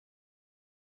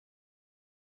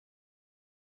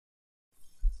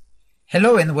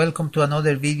Hello and welcome to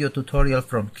another video tutorial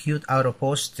from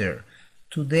cuteautoposter.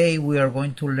 Today we are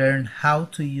going to learn how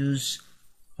to use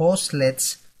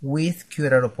Postlets with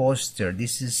cuteautoposter.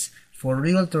 This is for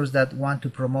realtors that want to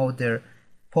promote their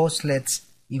Postlets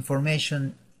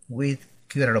information with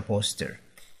cuteautoposter.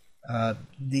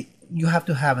 You have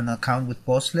to have an account with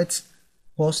Postlets.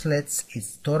 Postlets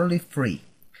is totally free.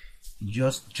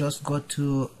 Just go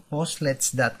to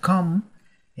postlets.com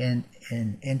and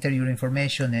enter your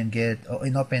information and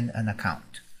open an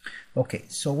account. Okay,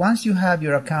 so once you have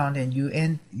your account and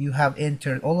you have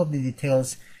entered all of the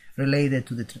details related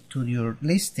to your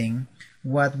listing,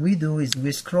 what we do is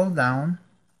we scroll down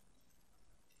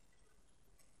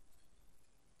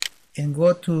and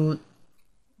go to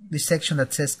the section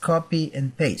that says copy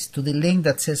and paste, to the link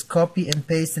that says copy and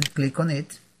paste, and click on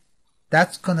it.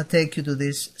 That's gonna take you to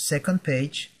this second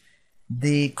page.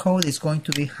 The code is going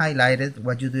to be highlighted.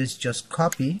 What you do is just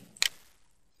copy.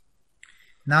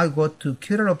 Now go to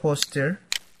cuteautoposter.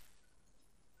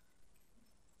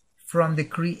 From the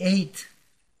create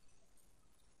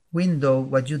window,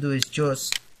 what you do is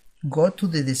just go to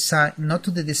the design, not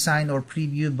to the design or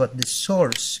preview, but the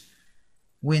source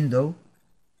window.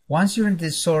 Once you're in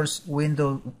the source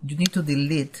window, you need to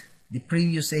delete the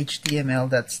previous HTML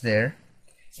that's there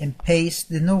and paste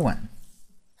the new one.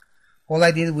 All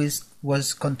I did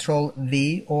was Control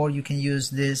V, or you can use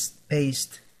this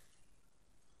paste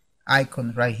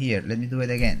icon right here. Let me do it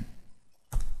again.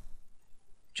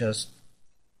 Just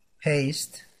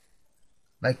paste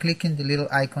by clicking the little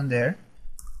icon there,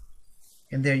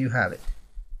 and there you have it.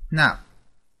 Now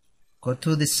go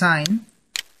to design,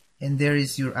 and there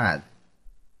is your ad.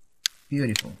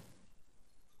 Beautiful.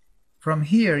 From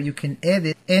here you can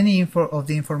edit any info of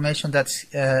the information that's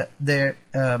there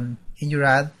in your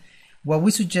ad. What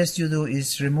we suggest you do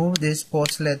is remove this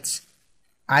Postlets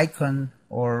icon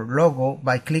or logo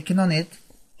by clicking on it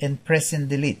and pressing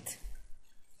delete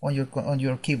on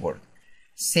your keyboard.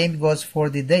 Same goes for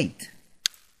the date.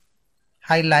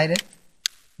 Highlight it.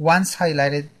 Once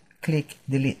highlighted, click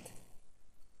delete.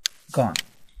 Gone.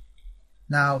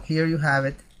 Now here you have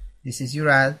it. This is your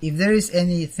ad. If there is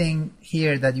anything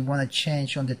here that you want to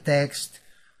change on the text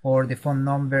or the phone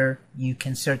number, you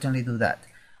can certainly do that.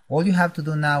 All you have to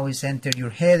do now is enter your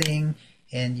heading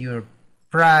and your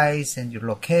price and your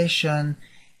location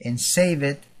and save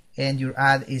it, and your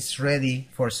ad is ready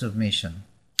for submission.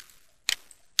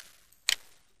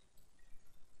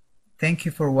 Thank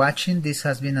you for watching. This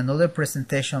has been another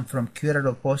presentation from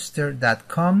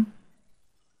cuteautoposter.com.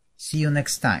 See you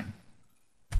next time.